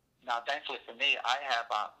 Now, thankfully for me, I have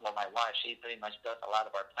my wife. She pretty much does a lot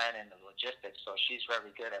of our planning and logistics, so she's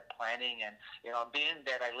very good at planning. And being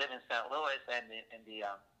that I live in St. Louis and in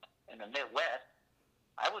the Midwest,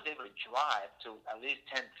 I was able to drive to at least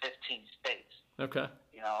 10, 15 states. Okay.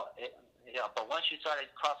 But once you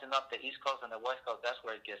started crossing up the East Coast and the West Coast, that's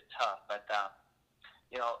where it gets tough. But,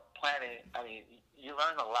 planning, you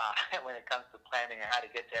learn a lot when it comes to planning and how to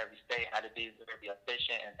get to every state, how to be very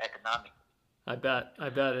efficient and economic. I bet,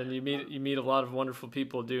 and you meet a lot of wonderful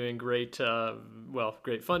people doing great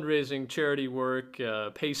fundraising, charity work,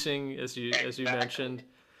 pacing, as you mentioned.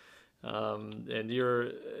 And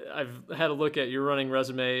I've had a look at your running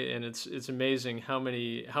resume, and it's amazing how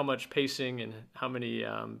much pacing and how many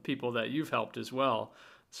people that you've helped as well.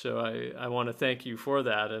 So I want to thank you for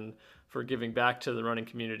that and for giving back to the running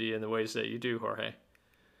community in the ways that you do, Jorge.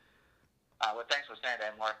 Well, thanks for saying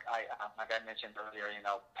that, Mark. Like I mentioned earlier,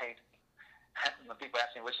 pace. When people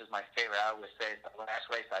ask me which is my favorite, I always say it's the last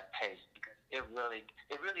race I paced, because it really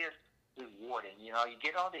is rewarding. You know, you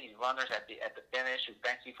get all these runners at the finish who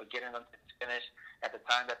thank you for getting them to the finish at the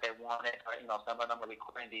time that they wanted. Or, you know, some of them are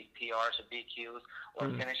recording these PRs or BQs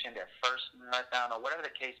or finishing their first marathon or whatever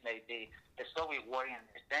the case may be. It's so rewarding, and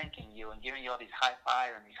they're thanking you and giving you all these high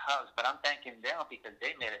fives and these hugs. But I'm thanking them because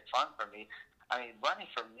they made it fun for me. I mean, running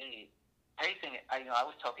for me, pacing, I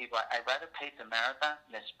always tell people I'd rather pace a marathon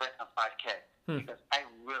than sprint a 5K because I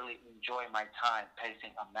really enjoy my time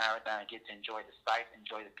pacing a marathon. I get to enjoy the sights,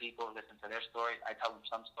 enjoy the people, listen to their stories. I tell them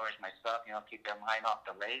some stories myself, you know, keep their mind off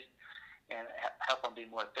the race and help them be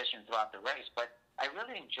more efficient throughout the race. But I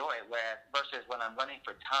really enjoy it, whereas versus when I'm running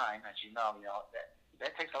for time, as you know,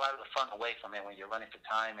 that takes a lot of the fun away from it when you're running for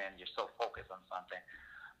time and you're so focused on something.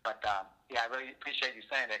 But, I really appreciate you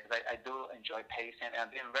saying that because I do enjoy pacing. And I've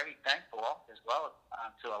been very thankful as well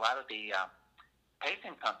to a lot of the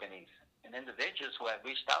pacing companies and individuals who have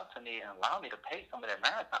reached out to me and allowed me to pace some of their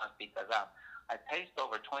marathons because I paced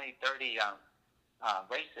over 20, 30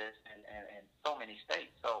 races in so many states.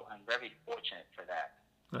 So I'm very fortunate for that.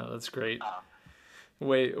 Oh, that's great.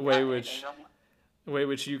 Way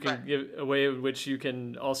which you can give a way in which you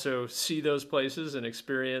can also see those places and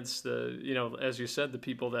experience the, you know, as you said, the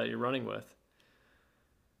people that you're running with.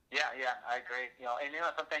 Yeah, I agree. You know, and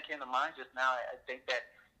something came to mind just now. I think that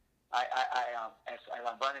as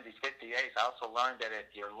I'm running these 58s, I also learned that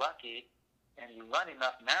if you're lucky and you run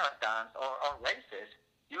enough marathons or races,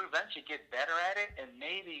 you eventually get better at it and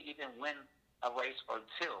maybe even win a race or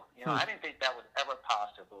two. You know, I didn't think that was ever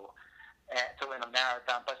possible to win a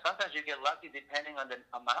marathon, but sometimes you get lucky depending on the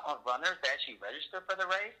amount of runners that actually register for the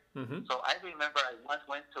race. So I remember I once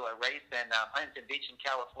went to a race in Huntington Beach in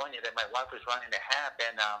California that my wife was running to half,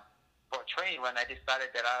 and for a training run, I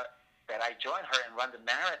decided that I joined her and run the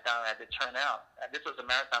marathon as it turned out. This was a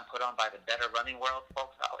marathon put on by the Better Running World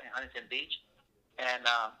folks out in Huntington Beach, and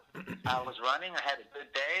I was running. I had a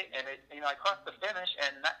good day, and I crossed the finish,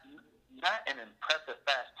 and not an impressive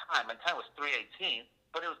fast time. My time was 3:18.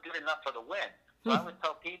 But it was good enough for the win. So I would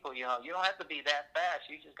tell people, you don't have to be that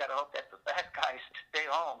fast. You just got to hope that the fast guys stay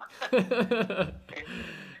home.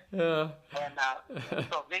 And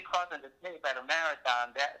so me crossing the tape at a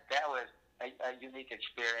marathon, that was a unique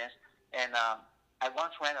experience. And I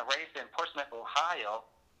once ran a race in Portsmouth, Ohio.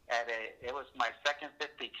 It was my second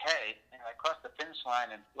 50K, and I crossed the finish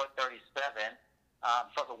line in 4:37.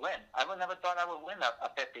 For the win. I would never thought I would win a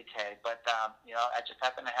 50K, but I just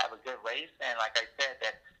happened to have a good race, and like I said,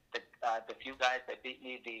 that the few guys that beat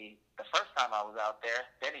me the first time I was out there,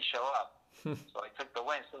 they didn't show up, so I took the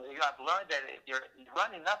win. So I've learned that if you're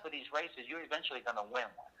running enough of these races, you're eventually going to win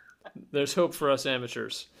one. There's hope for us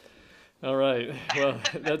amateurs. All right. Well,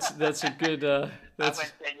 that's a good. I wouldn't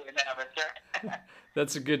say you're an amateur.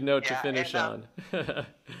 That's a good note to finish on.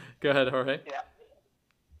 Go ahead, Jorge. Yeah.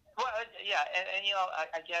 Well, and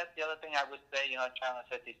I guess the other thing I would say, trying to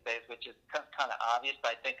set these days, which is kind of obvious,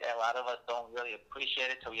 but I think a lot of us don't really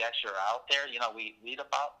appreciate it till we actually are out there. We read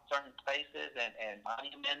about certain places and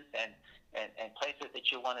monuments and places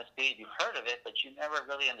that you want to see. You've heard of it, but you never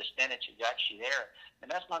really understand that you're actually there.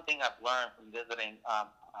 And that's one thing I've learned from visiting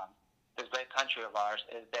this great country of ours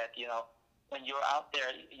is that, when you're out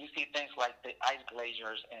there, you see things like the ice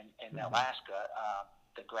glaciers in Alaska,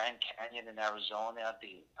 the Grand Canyon in Arizona,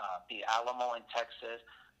 the Alamo in Texas.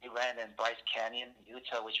 We ran in Bryce Canyon in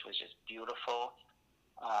Utah, which was just beautiful.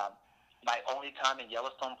 My only time in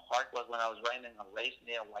Yellowstone Park was when I was running a race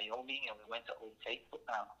near Wyoming, and we went to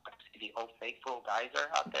the Old Faithful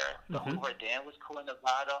Geyser out there. The Hoover Dam was cool in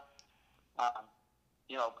Nevada.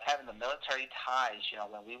 Having the military ties,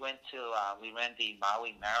 when we ran the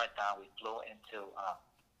Maui Marathon, we flew into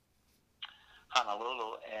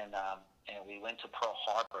Honolulu, and we went to Pearl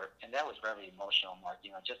Harbor, and that was very emotional, Mark.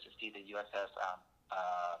 Just to see the USS,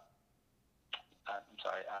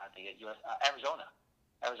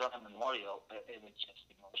 Arizona Memorial, it was just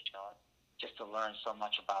emotional, just to learn so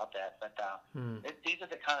much about that. But these are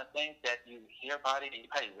the kind of things that you hear about it, you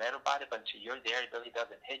probably read about it, but until you're there, it really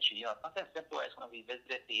doesn't hit you. Something simple as when we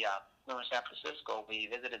visited we were in San Francisco, we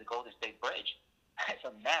visited the Golden State Bridge. It's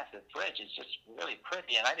a massive bridge. It's just really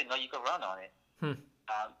pretty, and I didn't know you could run on it.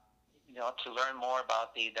 To learn more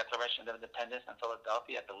about the Declaration of Independence in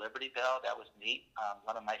Philadelphia at the Liberty Bell, that was neat.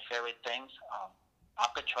 One of my favorite things.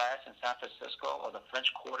 Alcatraz in San Francisco, or the French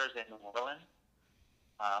Quarters in New Orleans.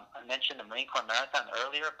 I mentioned the Marine Corps Marathon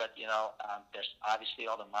earlier, but there's obviously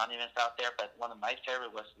all the monuments out there. But one of my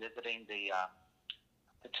favorite was visiting the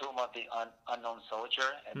tomb of the unknown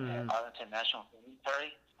soldier at Arlington National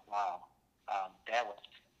Cemetery. Wow, that was.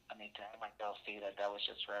 I mean, to have my girl see that was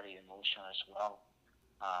just very emotional as well.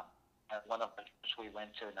 At one of the trips we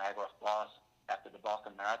went to Niagara Falls after the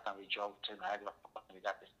Boston Marathon, we drove to Niagara Falls and we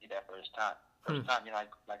got to see that first time. First time,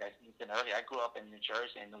 like I mentioned earlier, I grew up in New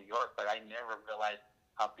Jersey and New York, but I never realized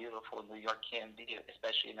how beautiful New York can be,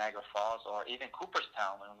 especially Niagara Falls or even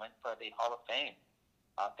Cooperstown when we went for the Hall of Fame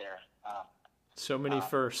out there. So many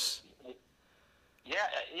firsts. Yeah,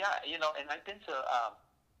 and I've been to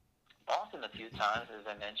Boston a few times, as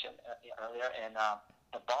I mentioned earlier, and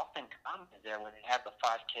the Boston Common is there where they have the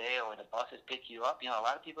 5K or the buses pick you up. A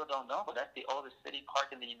lot of people don't know, but that's the oldest city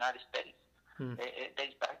park in the United States. It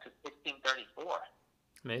dates back to 1634.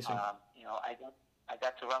 Amazing. I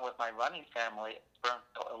got to run with my running family in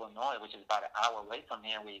Springfield, Illinois, which is about an hour away from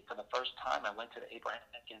here. For the first time, I went to the Abraham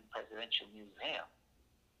Lincoln Presidential Museum.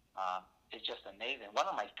 It's just amazing. One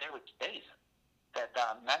of my favorite states that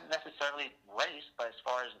not necessarily race, but as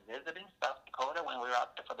far as visiting South Dakota, when we were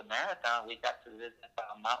out there for the marathon, we got to visit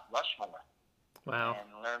Mount Rushmore. Wow.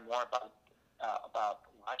 And learn more about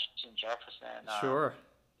Washington, Jefferson, sure.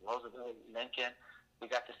 Roosevelt, Lincoln. We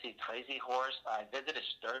got to see Crazy Horse. I visited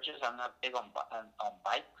Sturgis. I'm not big on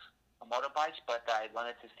bikes, on motorbikes, but I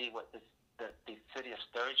wanted to see what the city of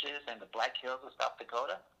Sturgis and the Black Hills of South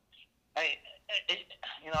Dakota. I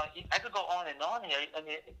could go on and on here. I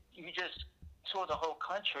mean, you just tour the whole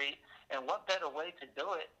country, and what better way to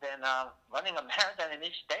do it than running a marathon in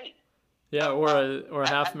each state? Yeah, or a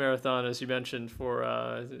half marathon, as you mentioned, for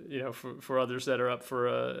for others that are up for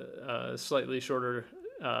a slightly shorter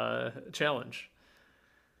challenge.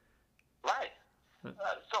 Right.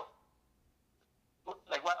 So,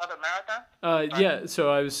 like what other marathon? Yeah.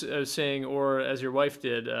 So I was saying, or as your wife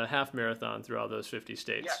did, a half marathon through all those 50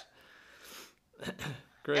 states. Yeah.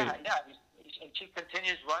 Great. Yeah. And she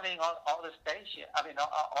continues running all the states.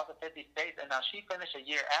 All the 50 states. And now she finished a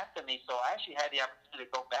year after me, so I actually had the opportunity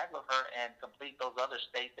to go back with her and complete those other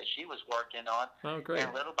states that she was working on. Oh, great.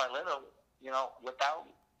 And little by little, without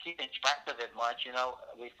keeping track of it much,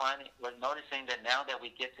 we're noticing that now that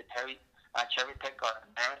we get to cherry pick our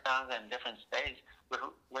marathons in different states,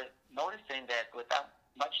 we're noticing that without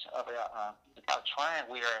much of without trying,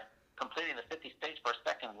 we are completing the 50 states for a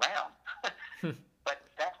second round. But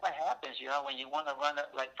that's what happens, when you want to run it.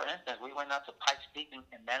 Like, for instance, we went out to Pikes Peak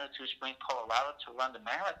in Manitou Springs, Colorado, to run the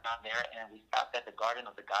marathon there, and we stopped at the Garden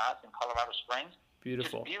of the Gods in Colorado Springs.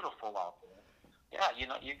 Beautiful. It's beautiful out there. Yeah,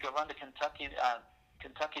 you can run the Kentucky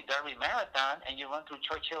Derby Marathon, and you run through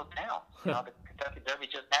Churchill Downs. The Kentucky Derby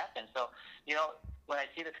just happened. So, when I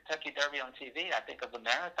see the Kentucky Derby on TV, I think of the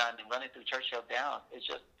marathon and running through Churchill Downs. It's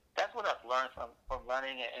just, that's what I've learned from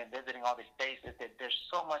running and visiting all these states, is that there's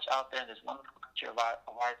so much out there in this wonderful country of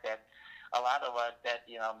ours that a lot of us that,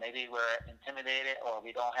 maybe we're intimidated or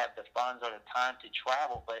we don't have the funds or the time to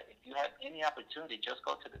travel. But if you have any opportunity, just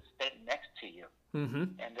go to the state next to you.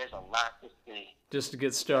 Mm-hmm. And there's a lot to see. Just to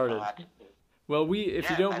get started. Well, if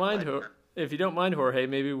you don't mind, Jorge,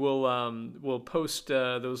 maybe we'll post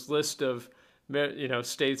those list of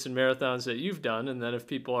states and marathons that you've done, and then if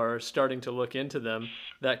people are starting to look into them,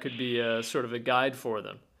 that could be a sort of a guide for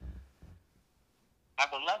them. I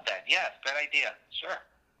would love that. Yes, good idea. Sure.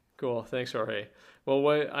 Cool. Thanks, Jorge.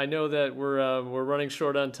 Well, I know that we're running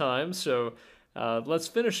short on time, so let's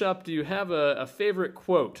finish up. Do you have a favorite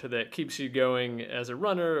quote that keeps you going as a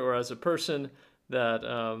runner or as a person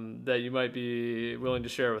that you might be willing to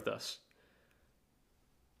share with us?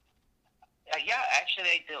 Yeah,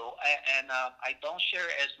 actually I do. I don't share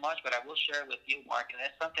it as much, but I will share it with you, Mark. And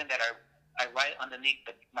that's something that I write underneath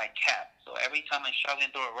my cap. So every time I'm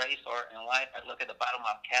struggling through a race or in life, I look at the bottom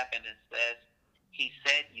of my cap and it says, "He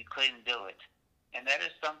said you couldn't do it." And that's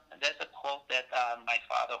a quote that my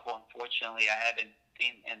father, who unfortunately I haven't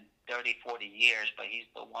seen in 30, 40 years, but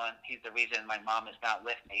he's the reason my mom is not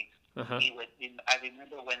with me. Uh-huh. I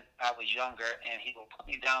remember when I was younger, and he would put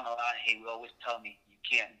me down a lot, and he would always tell me, "You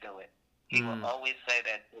can't do it." He will always say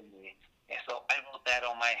that to me. And so I wrote that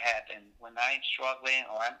on my hat. And when I'm struggling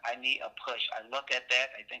or I need a push, I look at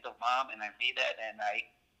that, I think of Mom, and I read that, and I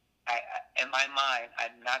in my mind,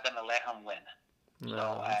 I'm not going to let him win.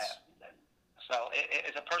 No, so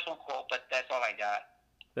it's a personal quote, but that's all I got.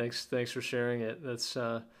 Thanks for sharing it. That's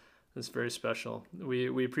very special.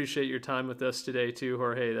 We appreciate your time with us today too,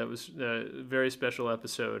 Jorge. That was a very special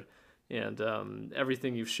episode, and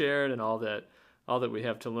everything you've shared and all that we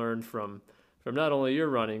have to learn from not only your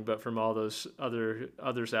running, but from all those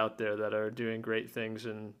others out there that are doing great things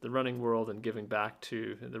in the running world and giving back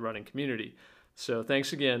to the running community. So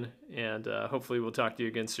thanks again, and hopefully we'll talk to you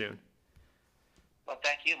again soon. Well,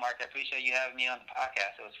 thank you, Mark. I appreciate you having me on the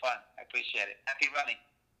podcast. It was fun. I appreciate it. Happy running.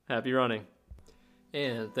 Happy running.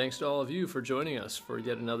 And thanks to all of you for joining us for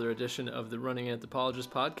yet another edition of the Running Anthropologist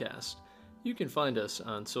podcast. You can find us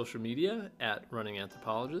on social media at Running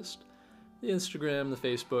Anthropologist, the Instagram, the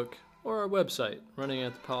Facebook, or our website,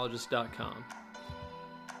 runninganthropologist.com.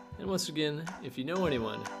 And once again, if you know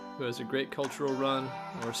anyone who has a great cultural run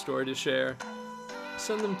or a story to share,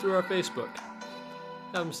 send them through our Facebook.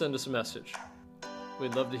 Have them send us a message.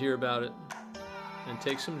 We'd love to hear about it and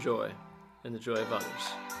take some joy in the joy of others.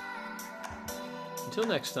 Until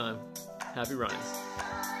next time, happy running.